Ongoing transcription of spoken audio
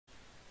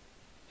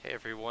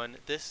everyone,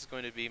 this is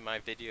going to be my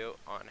video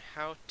on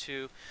how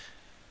to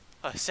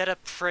set up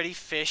Freddy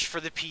Fish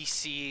for the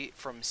PC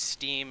from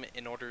Steam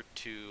in order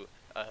to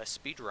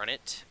speedrun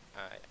it.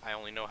 I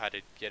only know how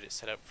to get it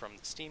set up from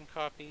the Steam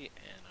copy,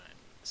 and I'm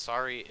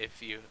sorry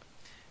if you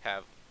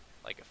have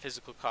like a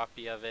physical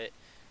copy of it.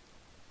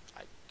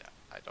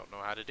 I don't know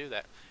how to do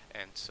that.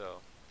 And so,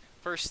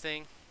 first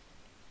thing,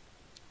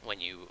 when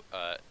you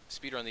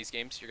speedrun these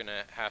games, you're going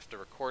to have to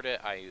record it.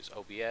 I use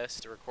OBS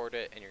to record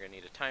it, and you're going to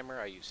need a timer.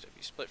 I use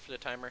WSplit for the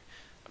timer.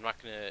 I'm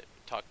not going to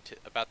talk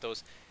about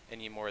those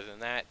any more than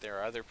that. There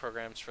are other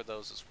programs for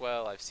those as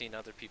well. I've seen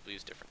other people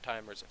use different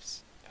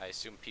timers. I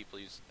assume people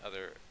use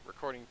other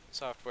recording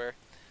software.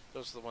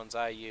 Those are the ones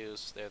I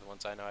use. They're the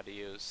ones I know how to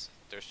use.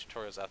 There's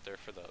tutorials out there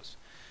for those.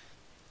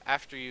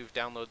 After you've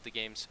downloaded the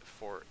games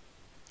for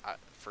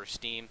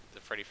Steam, the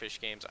Freddy Fish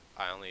games,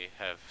 I only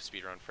have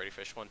speedrun Freddy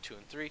Fish 1, 2,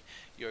 and 3.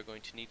 You are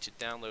going to need to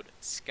download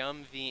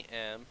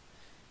ScummVM,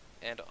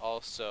 and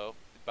also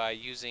by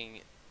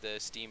using the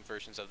Steam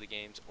versions of the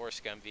games or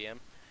ScummVM,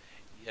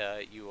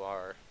 you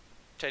are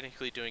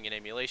technically doing an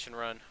emulation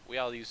run. We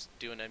all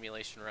do an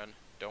emulation run.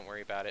 Don't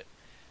worry about it.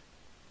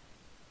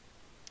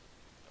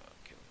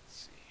 Okay, let's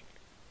see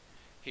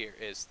here.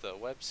 Here is the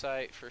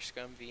website for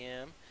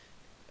ScummVM.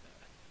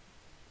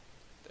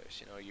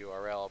 There's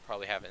URL. I'll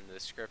probably have it in the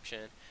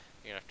description.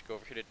 You're gonna have to go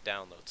over here to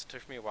downloads. It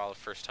took me a while the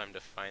first time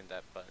to find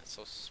that button. It's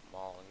so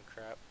small and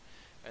crap.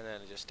 And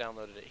then I just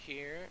downloaded it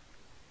here.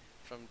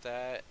 From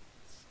that,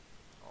 it's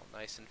all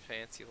nice and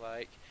fancy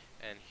like.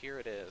 And here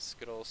it is,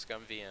 good old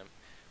ScummVM.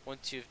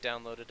 Once you've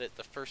downloaded it,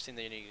 the first thing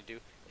that you need to do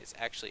is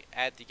actually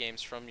add the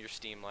games from your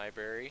Steam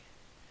library.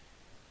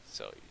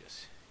 So you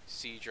just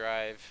C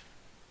drive.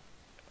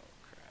 Oh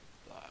crap!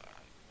 Blah,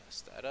 I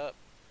messed that up.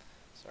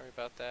 Sorry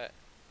about that.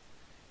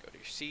 Go to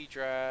your C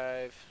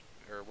drive,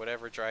 or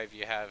whatever drive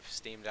you have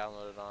Steam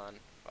downloaded on,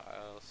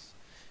 files,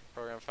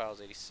 program files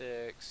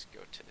 86, go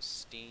to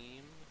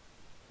Steam,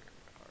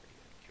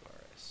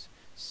 R-E-N-Q-R-S,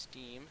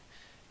 Steam,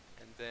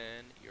 and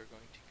then you're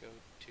going to go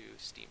to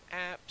Steam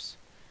apps,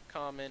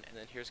 common, and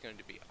then here's going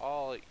to be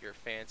all your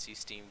fancy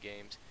Steam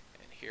games,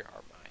 and here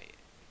are my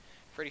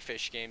Freddy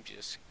Fish games. You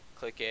just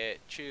click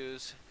it,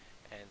 choose,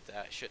 and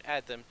that should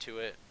add them to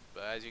it,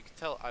 but as you can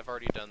tell, I've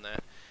already done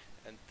that.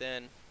 And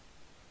then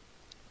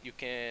you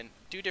can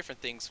do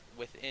different things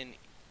within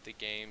the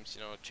games,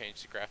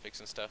 change the graphics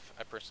and stuff.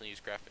 I personally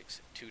use graphics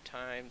 2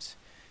 times,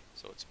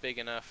 so it's big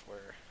enough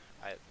where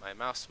my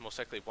mouse most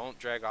likely won't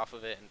drag off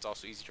of it, and it's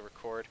also easy to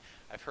record.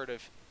 I've heard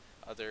of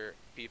other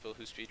people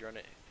who speedrun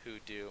it who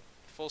do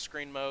full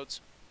screen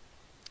modes,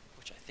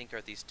 which I think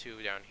are these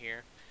two down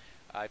here.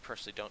 I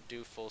personally don't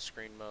do full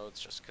screen modes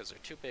just because they're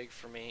too big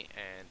for me,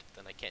 and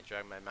then I can't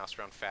drag my mouse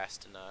around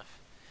fast enough.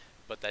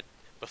 But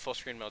full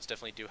screen modes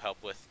definitely do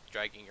help with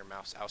dragging your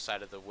mouse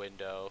outside of the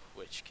window,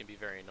 which can be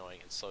very annoying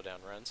and slow down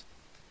runs.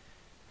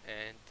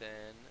 And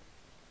then,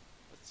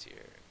 let's see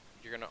here,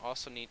 you're going to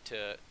also need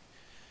to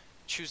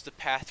choose the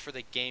path for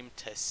the game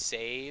to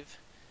save,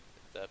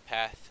 the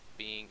path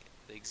being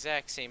the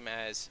exact same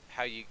as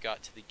how you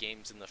got to the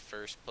games in the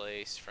first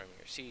place from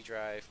your C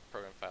drive,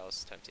 program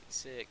files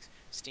x86,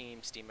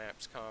 Steam,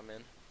 steamapps common,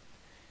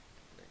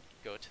 and then you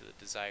go to the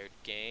desired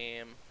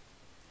game,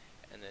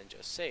 and then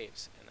just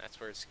saves, and that's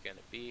where it's going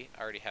to be.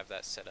 I already have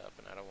that set up,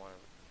 and I don't want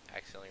to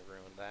accidentally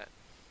ruin that.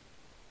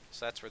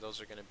 So that's where those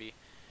are going to be.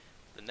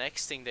 The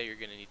next thing that you're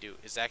going to need to do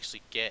is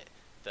actually get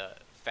the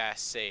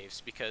fast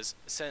saves, because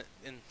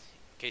in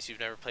case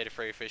you've never played a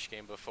Freddy Fish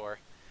game before,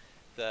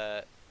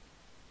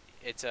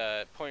 it's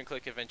a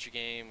point-and-click adventure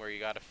game where you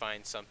got to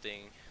find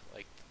something.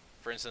 Like,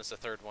 for instance, the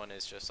third one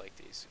is just like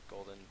these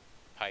golden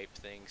pipe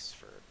things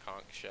for a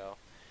conch shell,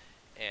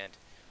 and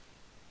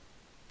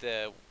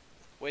the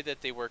way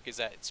that they work is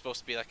that it's supposed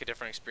to be like a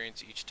different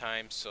experience each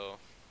time, so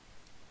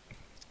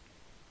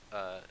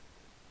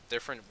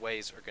different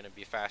ways are going to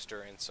be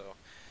faster, and so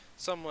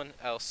someone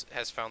else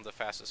has found the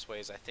fastest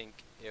ways. I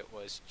think it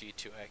was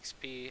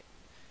G2XP.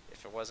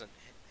 If it wasn't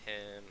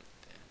him,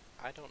 then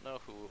I don't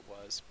know who it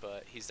was,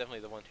 but he's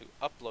definitely the one who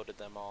uploaded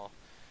them all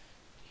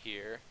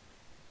here.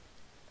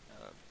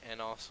 And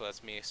also,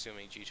 that's me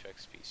assuming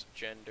G2XP's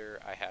gender.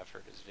 I have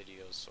heard his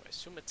videos, so I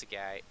assume it's a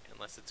guy,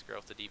 unless it's a girl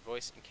with a deep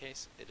voice. In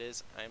case it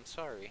is, I'm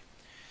sorry.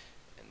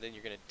 And then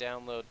you're going to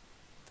download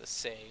the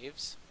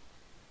saves,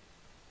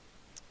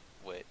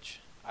 which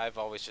I've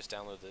always just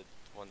downloaded the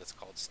one that's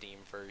called Steam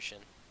version.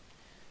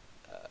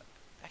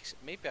 Actually,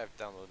 maybe I've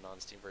downloaded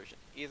non-Steam version.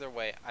 Either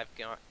way, I'm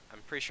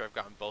pretty sure I've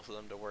gotten both of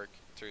them to work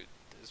through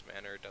this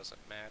manner. It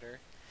doesn't matter.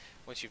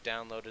 Once you've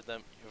downloaded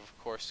them, you're of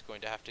course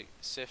going to have to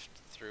sift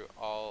through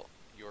all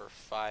your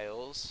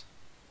files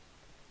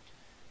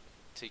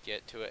to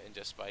get to it, and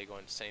just by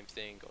going the same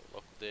thing, go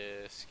local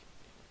disk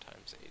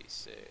times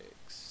 86,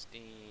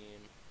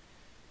 Steam,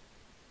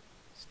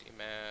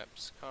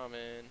 steamapps,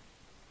 common,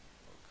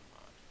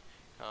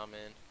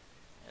 common,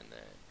 and then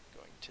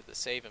going to the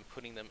save and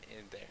putting them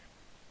in there.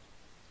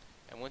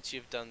 And once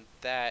you've done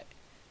that,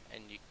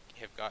 and you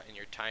have gotten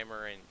your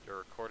timer and your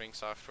recording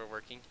software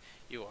working,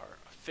 you are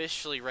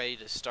officially ready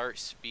to start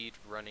speed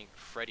running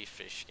Freddy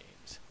Fish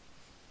games.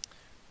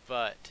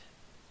 but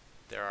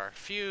there are a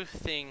few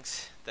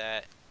things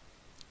that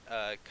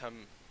a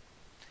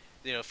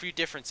few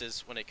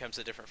differences when it comes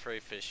to different furry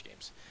fish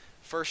games.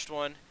 First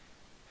one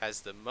is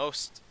the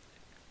most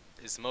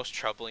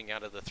troubling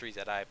out of the three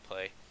that I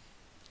play,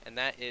 and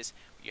that is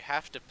you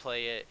have to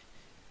play it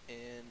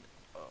in,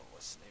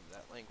 what's the name of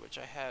that language?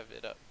 I have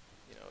it up,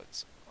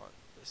 it's on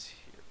this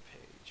here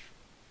page.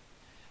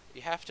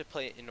 You have to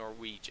play it in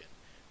Norwegian,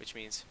 which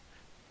means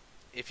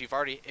if you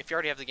already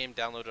have the game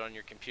downloaded on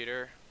your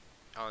computer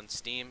on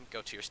Steam,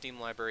 go to your Steam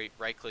library,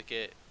 right click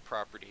it,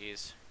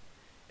 properties,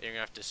 and you're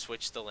gonna have to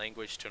switch the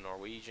language to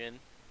Norwegian.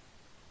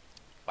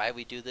 Why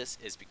we do this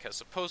is because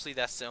supposedly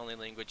that's the only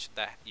language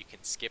that you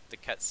can skip the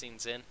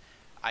cutscenes in.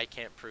 I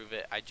can't prove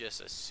it. I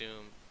just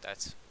assume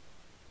that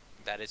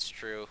it's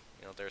true.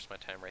 There's my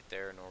time right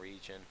there,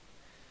 Norwegian.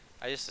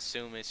 I just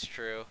assume it's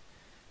true.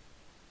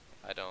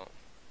 I don't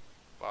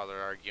bother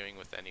arguing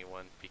with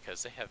anyone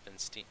because they have been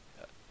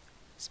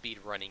speed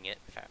running it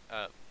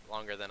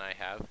longer than I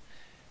have,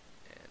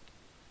 and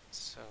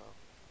so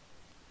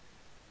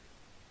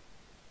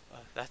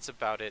that's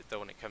about it. Though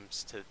when it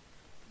comes to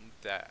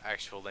the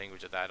actual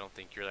language of that, I don't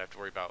think you really have to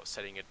worry about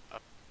setting it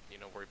up.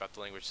 Worry about the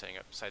language setting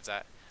up. Besides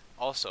that,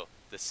 also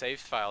the save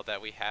file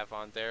that we have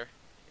on there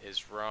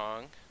is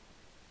wrong.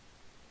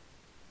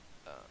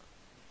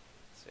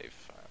 Save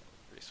file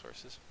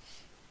resources.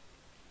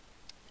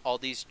 All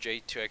these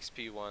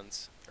J2XP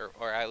ones,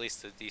 or at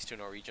least these two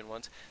Norwegian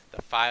ones,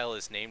 the file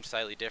is named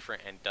slightly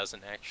different and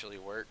doesn't actually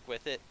work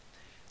with it.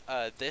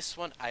 This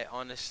one, I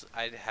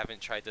haven't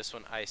tried this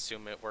one. I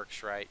assume it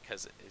works right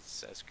because it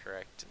says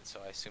correct, and so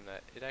I assume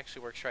that it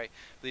actually works right.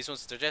 These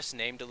ones, they're just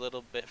named a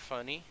little bit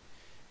funny.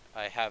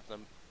 I have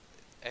them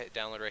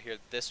download right here.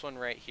 This one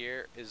right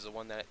here is the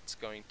one that it's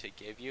going to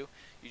give you.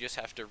 You just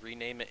have to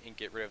rename it and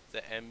get rid of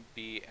the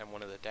MB and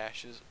one of the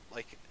dashes,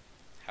 like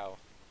how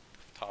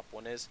the top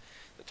one is.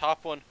 The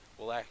top one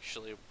will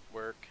actually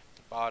work.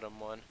 The bottom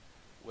one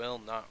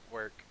will not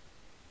work.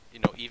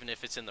 Even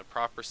if it's in the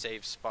proper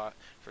save spot,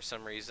 for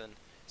some reason,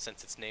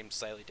 since it's named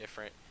slightly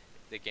different,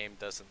 the game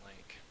doesn't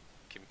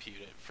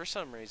compute it for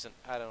some reason.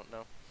 I don't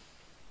know.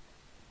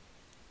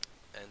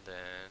 And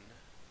then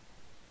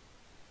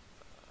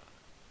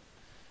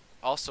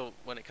also,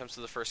 when it comes to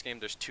the first game,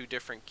 there's two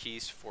different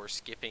keys for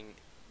skipping.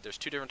 There's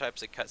two different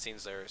types of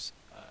cutscenes. There's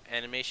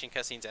animation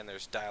cutscenes and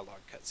there's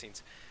dialogue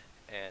cutscenes,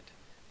 and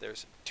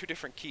there's two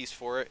different keys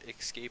for it: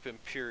 escape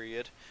and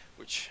period.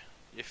 Which,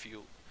 if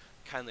you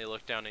kindly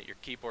look down at your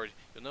keyboard,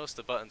 you'll notice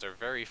the buttons are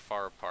very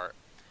far apart.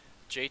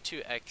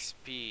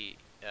 J2XP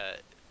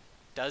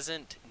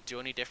doesn't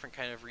do any different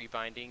kind of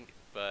rebinding,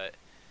 but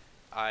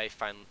I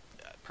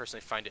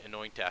personally find it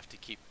annoying to have to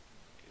keep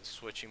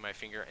switching my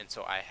finger, and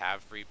so I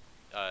have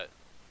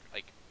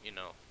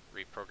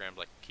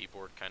reprogrammed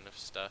keyboard kind of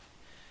stuff.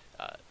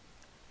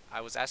 I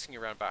was asking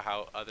around about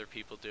how other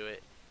people do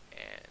it,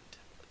 and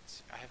let's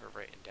see, I have it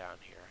written down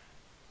here.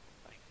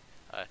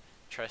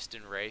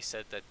 Tristan Ray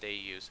said that they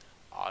use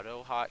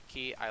auto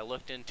hotkey. I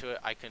looked into it.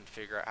 I couldn't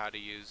figure out how to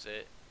use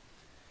it.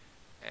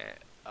 And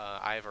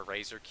I have a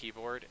Razer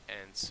keyboard,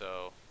 and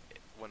so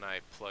when I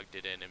plugged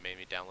it in, it made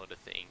me download a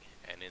thing,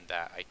 and in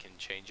that I can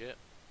change it.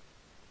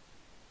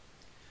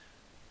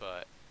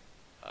 But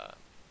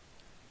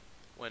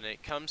when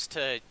it comes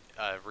to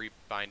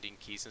rebinding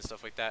keys and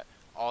stuff like that,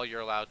 all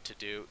you're allowed to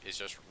do is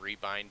just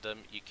rebind them.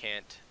 You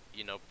can't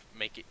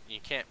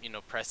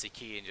press a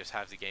key and just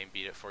have the game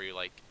beat it for you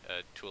like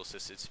a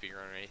tool-assisted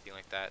speedrun or anything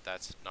like that.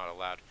 That's not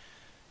allowed.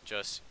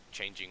 Just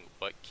changing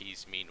what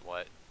keys mean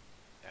what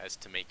as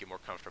to make it more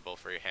comfortable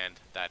for your hand,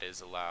 that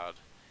is allowed.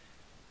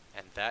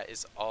 And that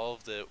is all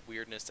of the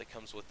weirdness that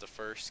comes with the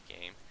first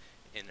game.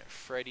 In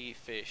Freddi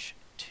Fish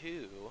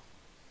 2,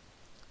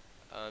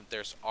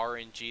 there's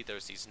RNG,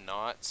 there's these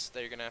knots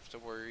that you're going to have to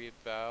worry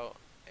about,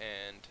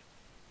 and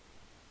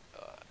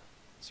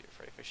let's see,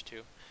 Freddi Fish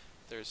 2,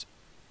 there's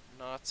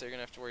knots that you're going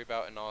to have to worry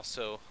about, and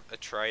also a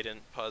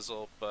trident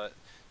puzzle, but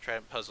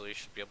trident puzzle you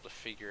should be able to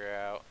figure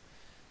out.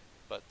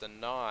 But the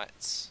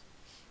knots,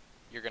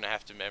 you're going to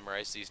have to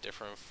memorize these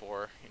different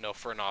for an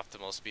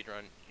optimal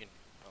speedrun.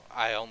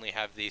 I only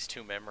have these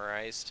two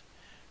memorized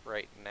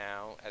right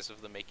now as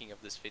of the making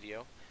of this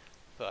video,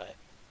 but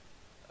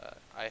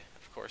I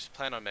of course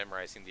plan on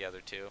memorizing the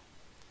other two.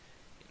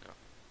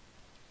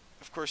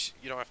 Of course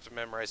you don't have to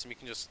memorize them, you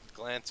can just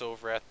glance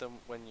over at them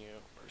when you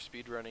are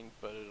speedrunning,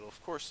 but it'll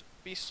of course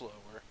be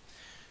slower.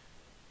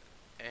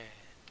 And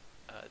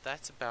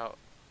that's about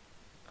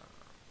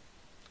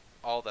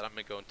all that I'm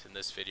going to go into in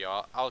this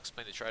video. I'll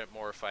explain the trident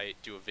more if I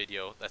do a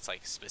video that's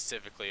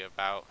specifically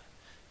about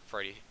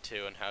Freddi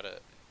 2 and how to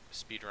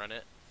speedrun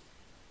it.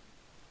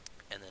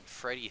 And then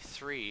Freddi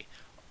 3,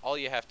 all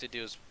you have to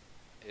do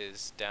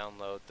is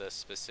download the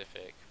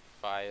specific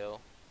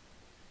file,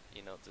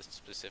 the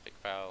specific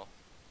file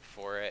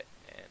for it,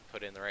 and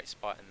put it in the right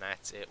spot, and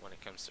that's it. When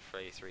it comes to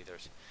Freddi 3,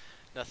 there's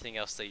nothing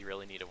else that you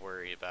really need to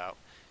worry about,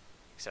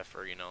 except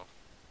for,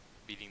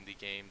 beating the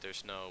game.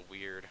 There's no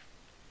weird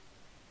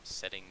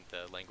setting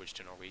the language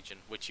to Norwegian,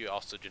 which you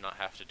also do not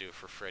have to do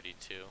for Freddi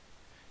 2.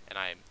 And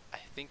I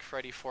think think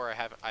Freddy 4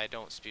 I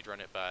don't speedrun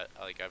it, but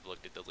like I've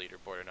looked at the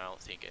leaderboard and I don't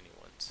think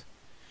anyone's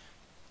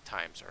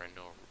times are in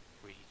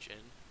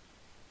Norwegian.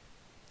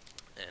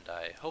 And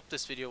I hope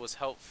this video was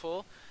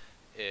helpful.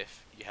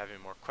 If you have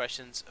any more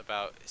questions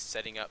about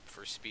setting up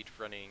for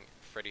speedrunning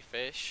Freddi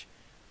Fish,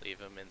 leave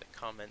them in the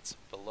comments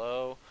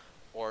below,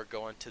 or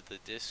go into the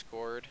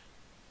Discord.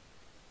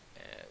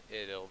 And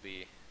it'll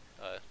be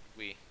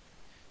we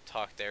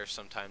talk there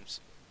sometimes.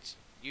 It's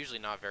usually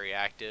not very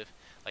active.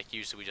 Like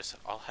usually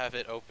I'll have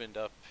it opened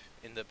up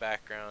in the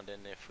background,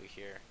 and if we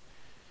hear,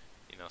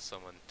 you know,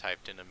 someone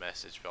typed in a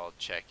message, I'll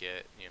check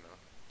it, you know,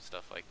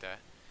 stuff like that.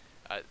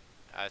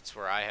 That's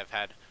where I have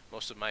had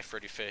most of my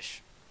Freddi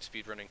Fish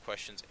speedrunning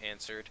questions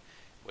answered,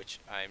 which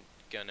I'm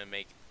gonna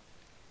make,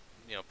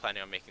 you know,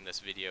 planning on making this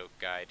video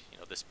guide, you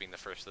know, this being the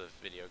first of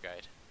the video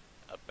guide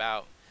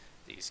about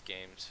these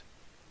games.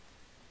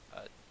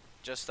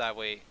 Just that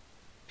way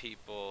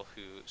people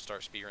who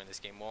start speedrunning this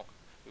game won't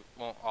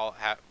all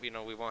have, you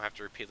know, we won't have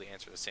to repeatedly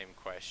answer the same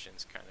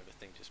questions, kind of a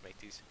thing. Just make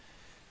these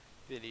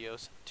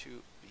videos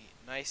to be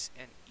nice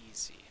and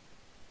easy.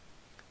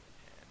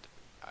 And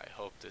I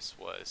hope this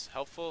was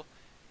helpful,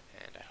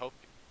 and I hope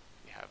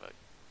you have a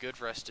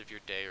good rest of your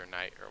day or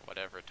night or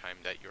whatever time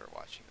that you're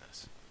watching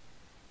this.